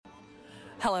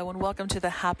Hello and welcome to the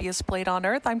happiest plate on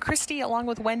earth. I'm Christy along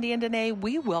with Wendy and Danae.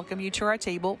 We welcome you to our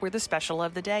table where the special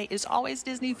of the day is always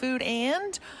Disney food.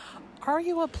 And are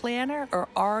you a planner or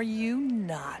are you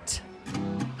not?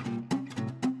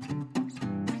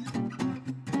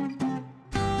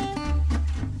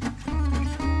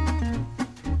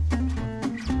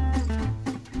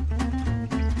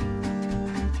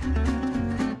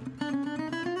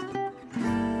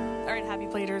 All right, happy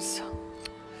platers.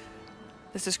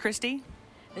 This is Christy.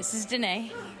 This is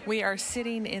Danae. We are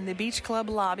sitting in the Beach Club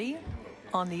lobby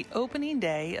on the opening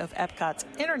day of EPCOT's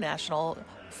International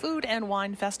Food and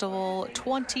Wine Festival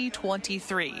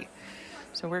 2023.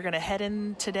 So we're going to head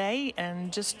in today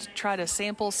and just try to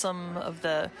sample some of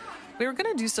we were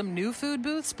going to do some new food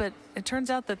booths, but it turns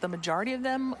out that the majority of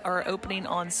them are opening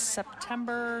on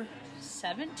September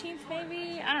 17th,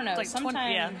 maybe? I don't know. Like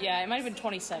sometime, yeah, it might have been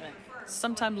 27th.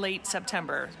 Sometime late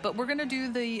September. But we're going to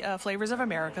do the Flavors of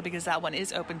America because that one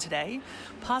is open today.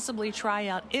 Possibly try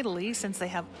out Italy since they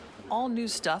have all new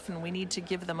stuff and we need to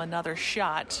give them another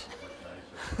shot.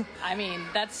 I mean,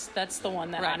 that's the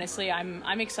one that honestly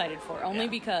I'm excited for. Only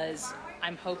because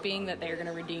I'm hoping that they're going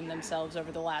to redeem themselves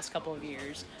over the last couple of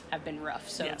years. Have been rough.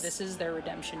 So This is their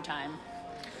redemption time.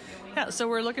 Yeah, so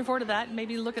we're looking forward to that.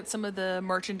 Maybe look at some of the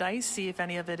merchandise, see if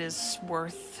any of it is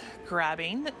worth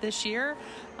grabbing this year.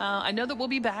 I know that we'll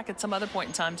be back at some other point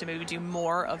in time to maybe do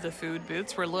more of the food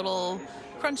booths. We're a little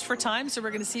crunched for time, so we're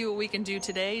going to see what we can do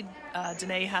today.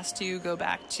 Danae has to go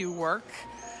back to work,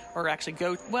 or actually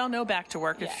back to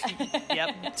work.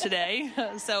 Today.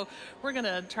 So we're going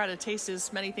to try to taste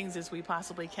as many things as we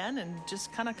possibly can and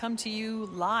just kind of come to you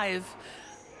live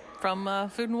from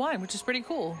Food and Wine, which is pretty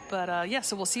cool. But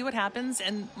so we'll see what happens.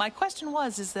 And my question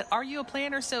is that are you a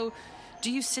planner? So do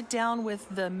you sit down with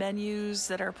the menus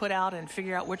that are put out and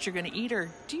figure out what you're going to eat, or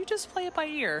do you just play it by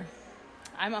ear?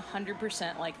 I'm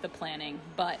 100% like the planning,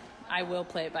 but I will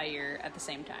play it by ear at the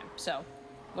same time. So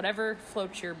whatever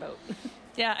floats your boat.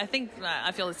 Yeah, I think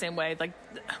I feel the same way. Like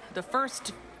the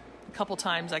first couple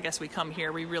times I guess we come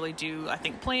here, we really do, I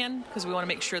think, plan because we want to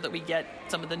make sure that we get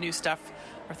some of the new stuff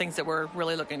or things that we're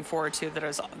really looking forward to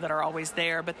that are always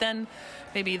there. But then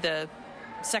maybe the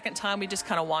second time we just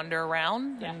kind of wander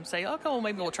around and say, okay, well,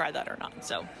 maybe we'll try that or not.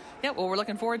 So, what we're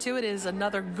looking forward to it is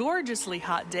another gorgeously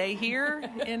hot day here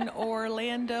in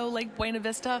Orlando, Lake Buena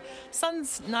Vista.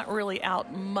 Sun's not really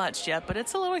out much yet, but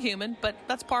it's a little humid, but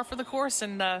that's par for the course.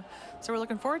 And so we're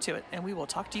looking forward to it, and we will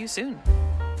talk to you soon.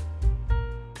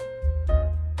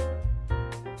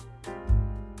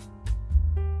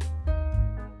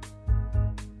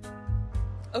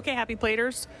 Okay, happy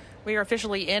platers. We are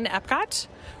officially in EPCOT.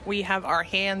 We have our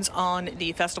hands on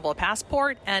the Festival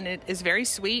Passport, and it is very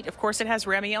sweet. Of course, it has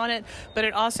Remy on it, but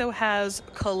it also has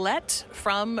Colette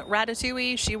from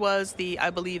Ratatouille. She was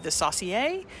I believe, the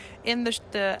saucier in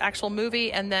the actual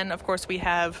movie. And then, of course, we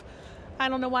have, I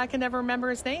don't know why I can never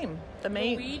remember his name.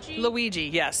 Luigi,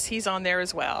 yes, he's on there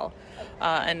as well.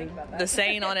 And the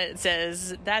saying on it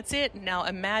says, "That's it. Now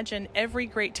imagine every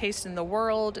great taste in the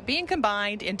world being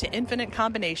combined into infinite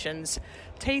combinations.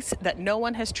 Tastes that no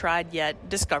one has tried yet.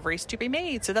 Discoveries to be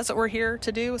made." So that's what we're here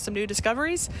to do, with some new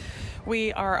discoveries.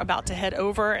 We are about to head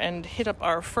over and hit up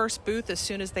our first booth as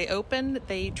soon as they open.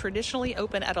 They traditionally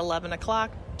open at 11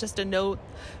 o'clock. Just a note,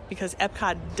 because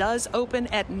EPCOT does open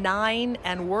at 9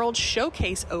 and World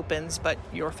Showcase opens, but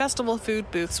your festival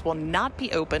food booths will not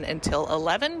be open until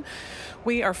 11.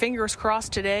 We are fingers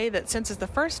crossed today that since it's the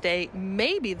first day,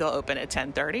 maybe they'll open at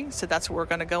 10:30. So that's what we're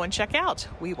going to go and check out.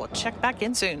 We will check back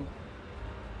in soon.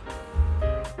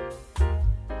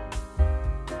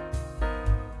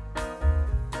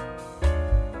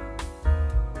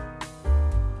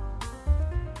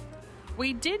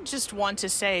 We did just want to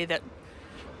say that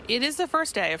it is the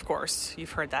first day, of course.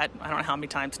 You've heard that I don't know how many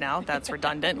times now. That's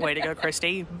redundant. Way to go,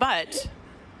 Christy. But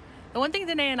the one thing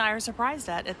Danae and I are surprised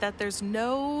at is that there's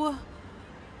no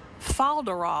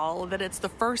falderall that it's the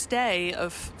first day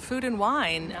of Food and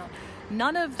Wine. No.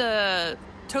 None of the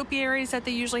topiaries that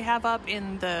they usually have up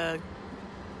in the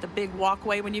big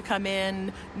walkway when you come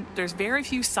in. There's very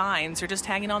few signs. They're just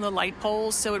hanging on the light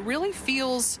poles. So it really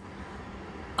feels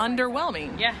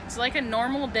underwhelming. Yeah, it's like a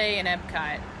normal day in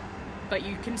EPCOT, but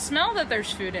you can smell that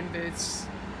there's food in booths.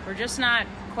 We're just not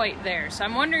quite there. So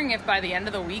I'm wondering if by the end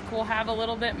of the week we'll have a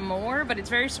little bit more, but it's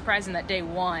very surprising that day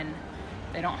one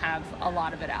they don't have a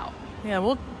lot of it out. Yeah,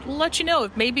 we'll let you know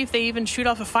if they even shoot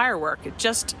off a firework. It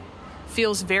just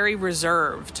feels very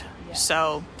reserved. Yeah.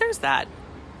 So there's that.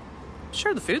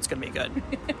 Sure, the food's going to be good.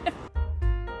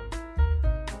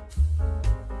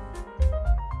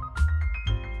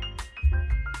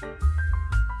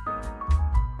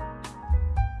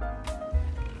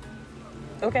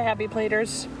 Okay, happy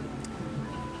platers.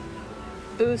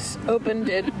 Booths opened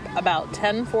at about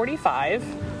 10:45.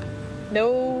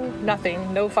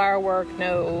 Nothing, no firework,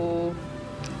 no...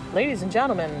 Ladies and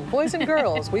gentlemen, boys and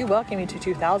girls, we welcome you to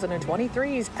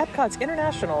 2023's EPCOT's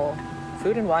International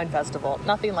Food and Wine Festival.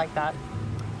 Nothing like that.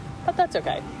 But that's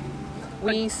okay.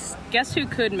 Guess who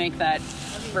could make that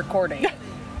recording?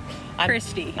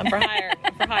 Christy. I'm for hire.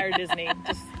 I'm for hire, Disney.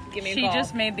 Just give me a call. She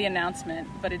just made the announcement,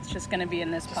 but it's just going to be in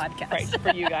this podcast. Right,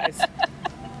 for you guys.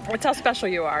 That's how special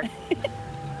you are.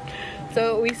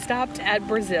 So we stopped at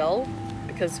Brazil,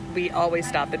 because we always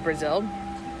stop at Brazil.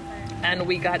 And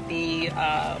we got the,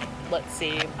 let's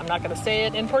see, I'm not going to say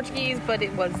it in Portuguese, but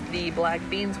it was the black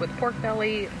beans with pork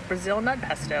belly, Brazil nut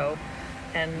pesto,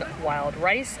 and wild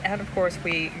rice. And of course,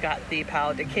 we got the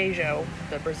pão de queijo,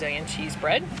 the Brazilian cheese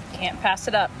bread. Can't pass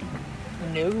it up.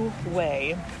 No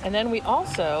way. And then we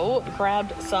also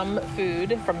grabbed some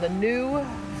food from the new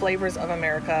Flavors of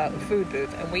America food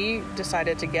booth. And we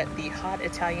decided to get the hot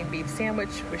Italian beef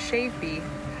sandwich with shaved beef,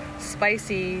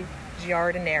 spicy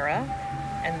giardiniera,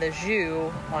 and the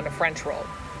jus on a French roll.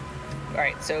 All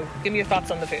right, so give me your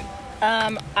thoughts on the food.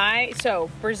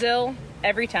 So Brazil,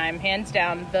 every time, hands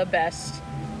down, the best.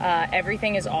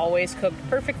 Everything is always cooked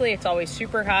perfectly. It's always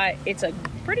super hot. It's a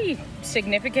pretty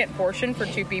significant portion for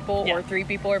 2 people or 3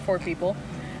 people or 4 people.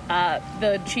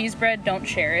 The cheese bread, don't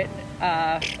share it.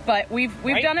 But we've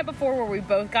done it before where we've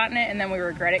both gotten it and then we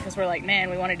regret it because we're like,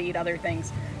 man, we wanted to eat other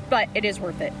things. But it is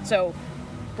worth it. So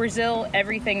Brazil,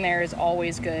 everything there is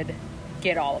always good.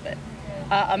 Get all of it.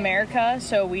 America,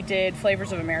 so we did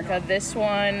Flavors of America. This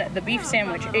one, the beef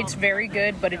sandwich, it's very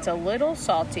good, but it's a little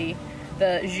salty.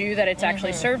 The jus that it's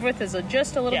actually served with is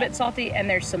just a little bit salty, and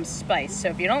there's some spice. So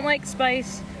if you don't like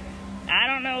spice, I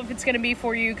don't know if it's going to be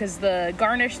for you, because the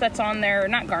garnish that's on there, or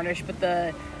not garnish, but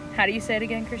the, how do you say it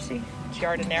again, Christy?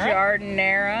 Giardiniera?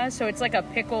 Giardiniera. So it's like a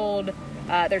pickled,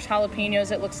 there's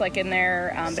jalapenos, it looks like, in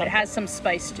there, but it has some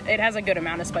spice, it has a good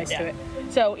amount of spice to it.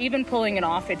 So even pulling it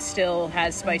off, it still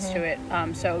has spice to it.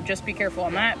 So just be careful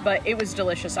on that, but it was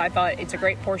delicious. I thought it's a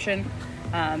great portion.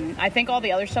 I think all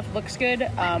the other stuff looks good.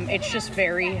 It's just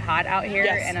very hot out here,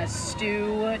 and a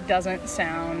stew doesn't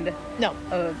sound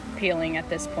appealing at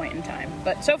this point in time.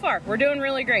 But so far, we're doing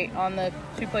really great on the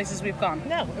 2 places we've gone.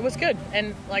 No, it was good.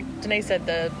 And like Danae said,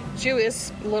 the jus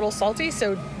is a little salty,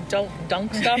 so don't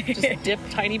dunk stuff, just dip a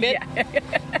tiny bit.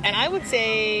 And I would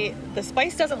say the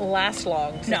spice doesn't last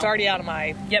long, so it's already out of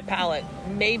my palate.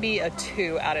 Maybe a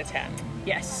 2 out of 10.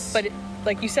 Yes. But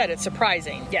like you said, it's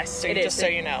surprising. Yes, so it just is. So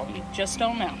you know. You just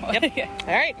don't know. Yep.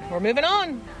 All right, we're moving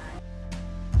on.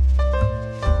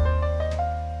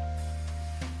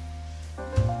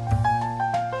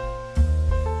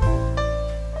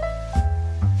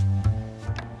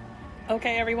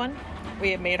 Okay, everyone,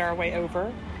 we have made our way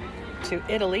over to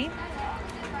Italy,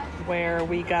 where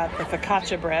we got the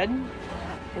focaccia bread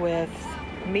with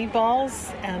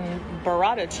meatballs and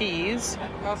burrata cheese.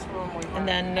 And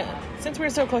then, since we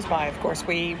were so close by, of course,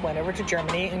 we went over to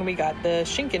Germany and we got the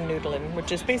Schinkennudeln,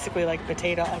 which is basically like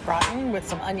potato au gratin with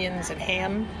some onions and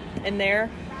ham in there,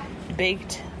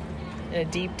 baked in a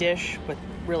deep dish with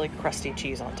really crusty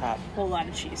cheese on top. Whole lot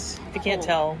of cheese. If you can't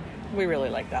tell, we really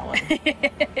like that one.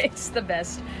 It's the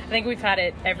best. I think we've had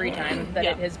it every time that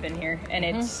it has been here, and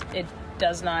it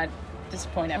does not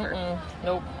disappoint ever.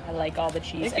 Nope. I like all the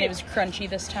cheese, and it was crunchy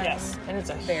this time. Yes, and it's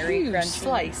a very huge crunchy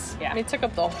slice. Yeah, I mean, it took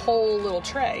up the whole little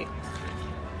tray.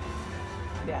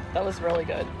 Yeah, that was really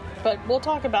good. But we'll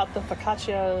talk about the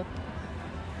focaccia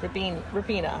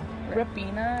Ribena.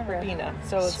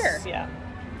 So it's,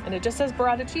 and it just says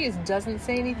burrata cheese. Doesn't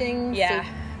say anything. Yeah. So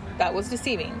that was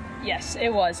deceiving. Yes,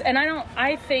 it was. And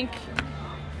I think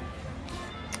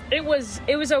it was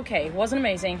okay. It wasn't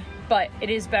amazing, but it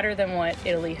is better than what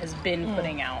Italy has been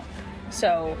putting out.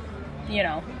 So,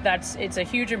 it's a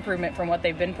huge improvement from what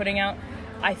they've been putting out.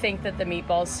 I think that the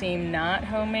meatballs seem not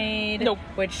homemade,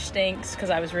 which stinks, because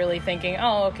I was really thinking,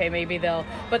 oh, okay, maybe they'll...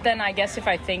 But then I guess if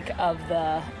I think of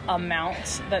the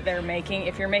amounts that they're making,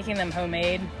 if you're making them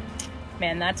homemade,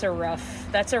 man, that's a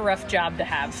rough job to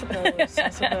have. I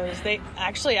suppose. They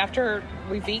actually, after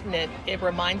we've eaten it, it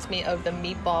reminds me of the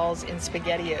meatballs in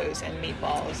SpaghettiOs and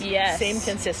meatballs. Yes. Same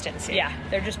consistency. Yeah,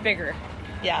 they're just bigger.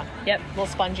 Yeah. Yep. A little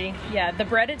spongy. Yeah, the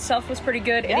bread itself was pretty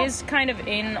good. Yeah. It is kind of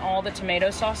in all the tomato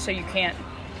sauce, so you can't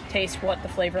taste what the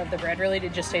flavor of the bread really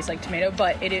did. It just tastes like tomato,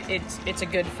 but it's a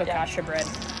good focaccia bread.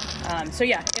 So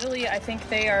yeah, Italy, I think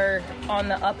they are on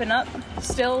the up and up.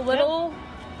 Still a little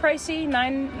pricey,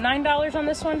 $9 on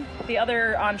this one. The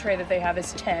other entree that they have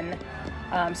is $10.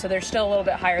 So they're still a little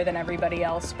bit higher than everybody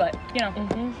else, but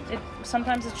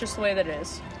sometimes it's just the way that it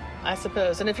is. I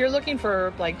suppose. And if you're looking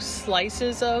for like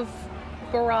slices of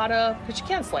burrata, because you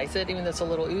can't slice it, even though it's a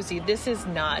little oozy. This is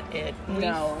not it.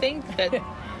 No. We think that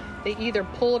they either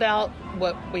pulled out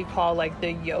what we call like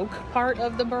the yolk part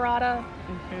of the burrata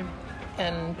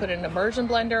and put it in an immersion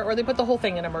blender, or they put the whole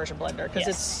thing in an immersion blender,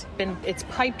 because it's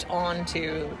piped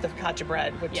onto the focaccia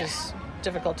bread, which is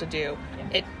difficult to do.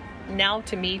 It now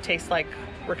to me tastes like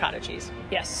ricotta cheese.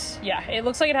 Yes. Yeah. It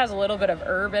looks like it has a little bit of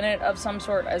herb in it of some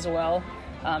sort as well.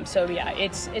 So yeah,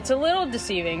 it's a little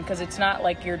deceiving because it's not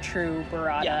like your true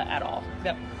burrata at all.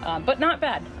 Yep. But not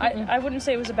bad. I wouldn't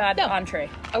say it was a bad entree.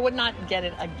 I would not get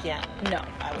it again. No.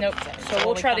 I would Nope. say. So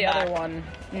we'll try the other one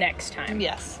next time.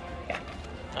 Yes. Okay.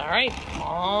 All right.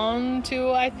 On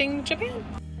to, I think, Japan.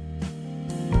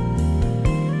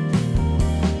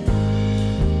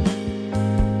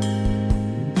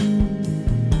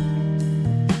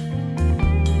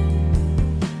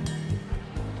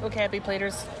 Okay, happy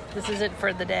platers, this is it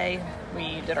for the day.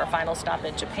 We did our final stop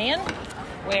in Japan,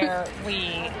 where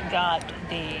we got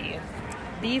the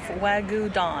beef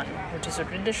Wagyu don, which is a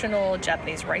traditional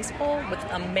Japanese rice bowl with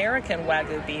American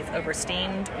Wagyu beef over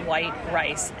steamed white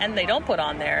rice. And they don't put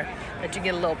on there that you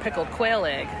get a little pickled quail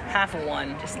egg, half of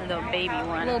one. Just a little baby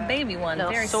one. A little baby one.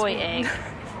 Little very soy sweet.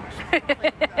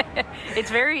 egg.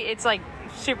 It's like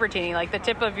super teeny, like the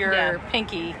tip of your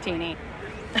pinky teeny.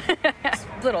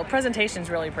 Little presentation's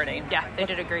really pretty. Yeah, they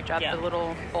did a great job. The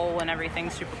little bowl and everything,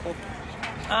 super cool.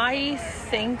 I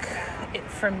think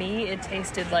for me it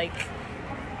tasted like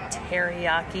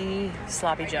teriyaki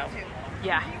sloppy joe.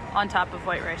 Yeah, on top of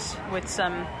white rice with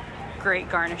some great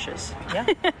garnishes. Yeah.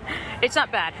 It's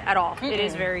not bad at all. Mm-mm. It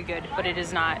is very good, but it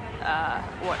is not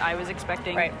what I was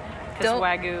expecting. Right. Because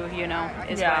Wagyu,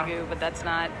 is Wagyu, but that's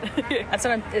not. That's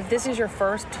what if this is your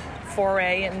first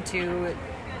foray into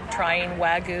trying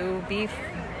Wagyu beef,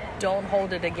 don't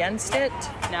hold it against it.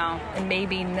 No. And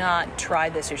maybe not try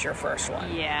this as your first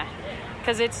one. Yeah.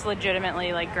 Because it's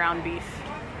legitimately like ground beef.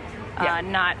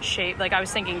 Not shaved. Like I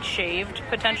was thinking shaved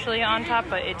potentially on top,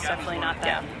 but it's definitely not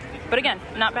that. Yeah. But again,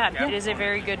 not bad. Yeah. It is a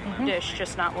very good dish,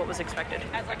 just not what was expected.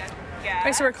 All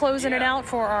right, so we're closing it out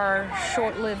for our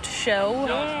short-lived show.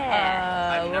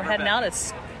 Yeah. We're heading out.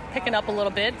 It's picking up a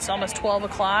little bit. It's almost 12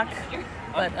 o'clock.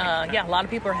 But a lot of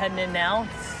people are heading in now.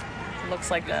 It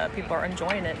looks like people are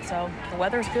enjoying it. So the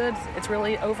weather's good. It's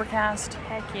really overcast.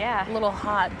 Heck yeah. A little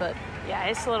hot, but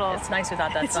it's nice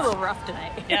without that It's stuff. a little rough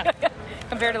tonight. Yeah.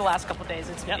 Compared to the last couple of days,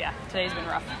 today's been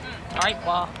rough. All right,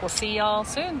 well, we'll see y'all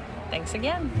soon. Thanks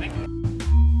again.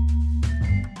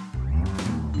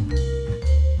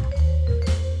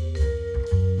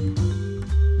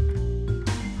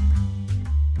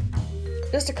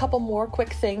 Just a couple more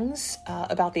quick things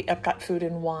about the EPCOT Food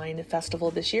and Wine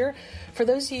Festival this year. For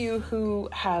those of you who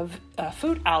have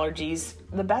food allergies,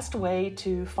 the best way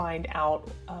to find out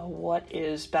what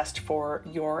is best for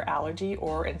your allergy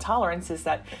or intolerance is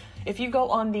that if you go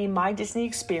on the My Disney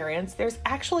Experience, there's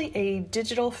actually a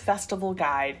digital festival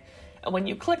guide. And when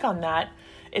you click on that,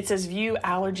 it says view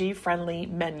allergy-friendly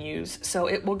menus. So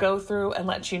it will go through and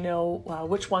let you know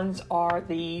which ones are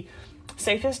the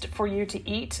safest for you to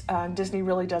eat. Disney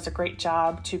really does a great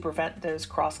job to prevent those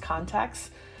cross contacts.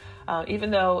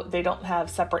 Even though they don't have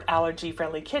separate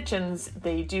allergy-friendly kitchens,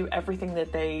 they do everything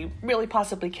that they really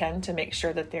possibly can to make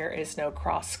sure that there is no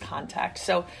cross contact.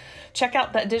 So check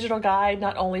out that digital guide,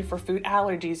 not only for food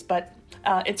allergies, but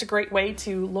it's a great way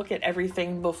to look at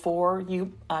everything before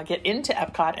you get into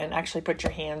EPCOT and actually put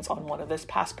your hands on one of those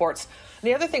passports.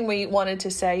 The other thing we wanted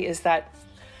to say is that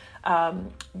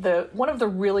one of the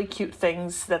really cute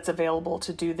things that's available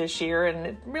to do this year, and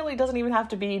it really doesn't even have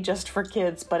to be just for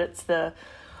kids, but it's the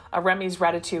Remy's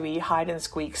Ratatouille Hide and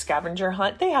Squeak Scavenger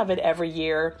Hunt. They have it every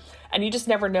year, and you just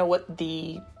never know what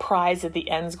the prize at the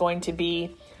end is going to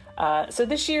be. So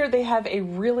this year they have a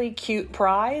really cute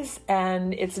prize,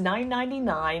 and it's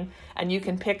 $9.99, and you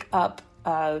can pick up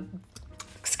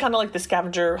it's kind of like the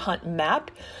scavenger hunt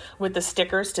map with the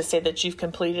stickers to say that you've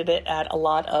completed it at a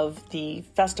lot of the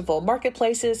festival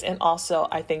marketplaces, and also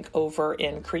I think over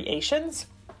in Creations,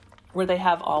 where they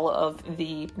have all of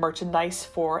the merchandise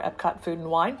for EPCOT Food and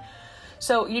Wine.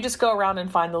 So you just go around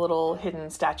and find the little hidden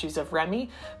statues of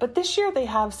Remy. But this year they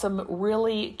have some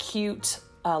really cute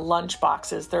lunch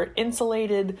boxes. They're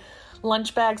insulated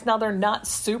lunch bags. Now they're not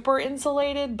super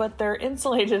insulated, but they're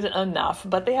insulated enough.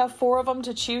 But they have 4 of them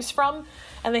to choose from.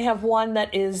 And they have one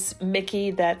that is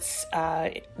Mickey that's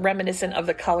reminiscent of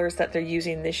the colors that they're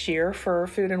using this year for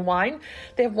Food and Wine.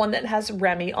 They have one that has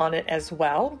Remy on it as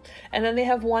well. And then they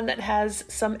have one that has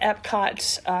some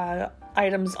EPCOT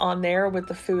items on there with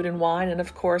the Food and Wine. And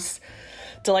of course,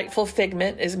 Delightful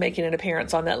Figment is making an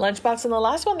appearance on that lunchbox. And the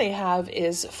last one they have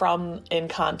is from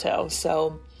Encanto.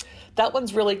 So that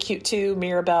one's really cute too.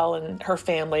 Mirabelle and her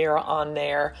family are on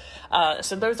there.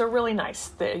 So those are really nice.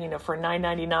 For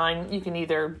 $9.99, you can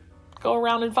either go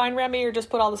around and find Remy or just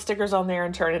put all the stickers on there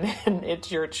and turn it in.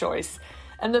 It's your choice.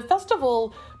 And the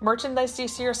festival merchandise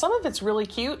this year, some of it's really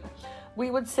cute.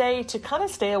 We would say to kind of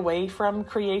stay away from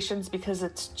Creations because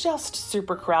it's just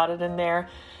super crowded in there.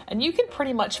 And you can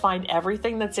pretty much find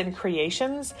everything that's in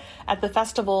Creations at the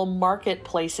festival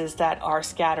marketplaces that are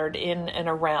scattered in and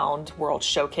around World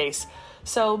Showcase.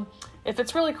 So if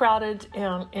it's really crowded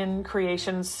in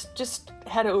Creations, just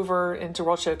head over into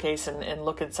World Showcase and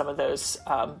look at some of those.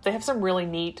 They have some really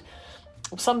neat,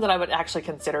 some that I would actually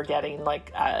consider getting,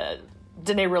 like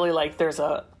Danae really liked. There's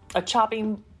a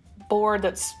chopping board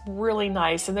that's really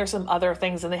nice, and there's some other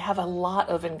things, and they have a lot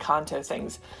of Encanto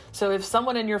things. So if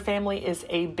someone in your family is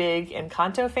a big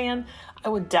Encanto fan, I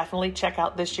would definitely check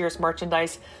out this year's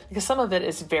merchandise because some of it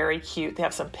is very cute. They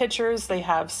have some pictures, they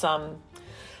have some,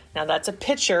 now that's a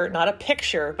picture, not a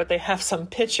picture, but they have some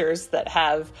pictures that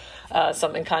have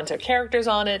some Encanto characters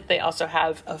on it. They also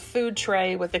have a food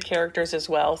tray with the characters as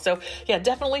well. So yeah,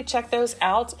 definitely check those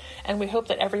out. And we hope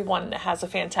that everyone has a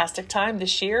fantastic time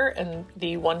this year and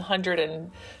the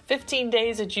 115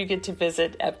 days that you get to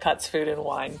visit Epcot's Food and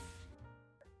Wine.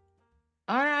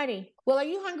 Alrighty. Well, are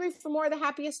you hungry for more of the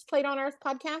Happiest Plate on Earth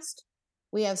podcast?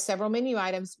 We have several menu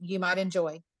items you might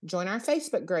enjoy. Join our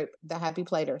Facebook group, The Happy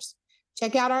Platers.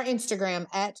 Check out our Instagram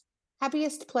at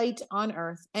Happiest Plate on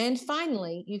Earth. And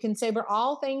finally, you can savor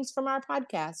all things from our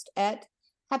podcast at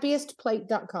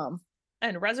happiestplate.com.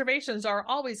 And reservations are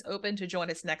always open to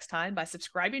join us next time by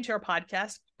subscribing to our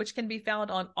podcast, which can be found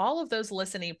on all of those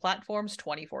listening platforms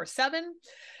 24/7.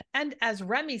 And as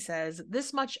Remy says,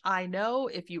 this much I know,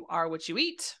 if you are what you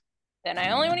eat, Then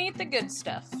I only want to eat the good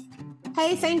stuff.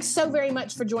 Hey, thanks so very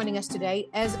much for joining us today.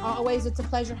 As always, it's a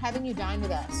pleasure having you dine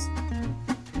with us.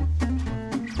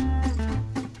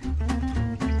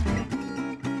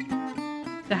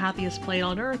 The Happiest Plate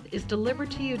on Earth is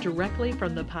delivered to you directly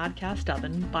from the podcast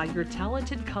oven by your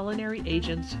talented culinary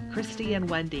agents, Christy and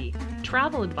Wendy,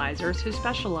 travel advisors who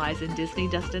specialize in Disney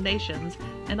destinations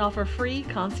and offer free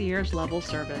concierge-level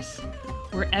service,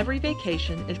 where every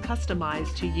vacation is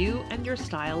customized to you and your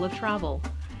style of travel.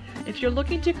 If you're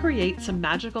looking to create some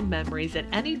magical memories at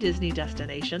any Disney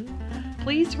destination,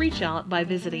 please reach out by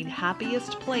visiting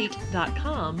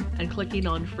happiestplate.com and clicking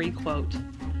on Free Quote.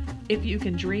 If you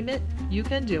can dream it, you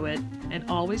can do it, and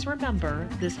always remember,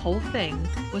 this whole thing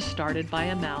was started by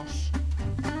a mouse.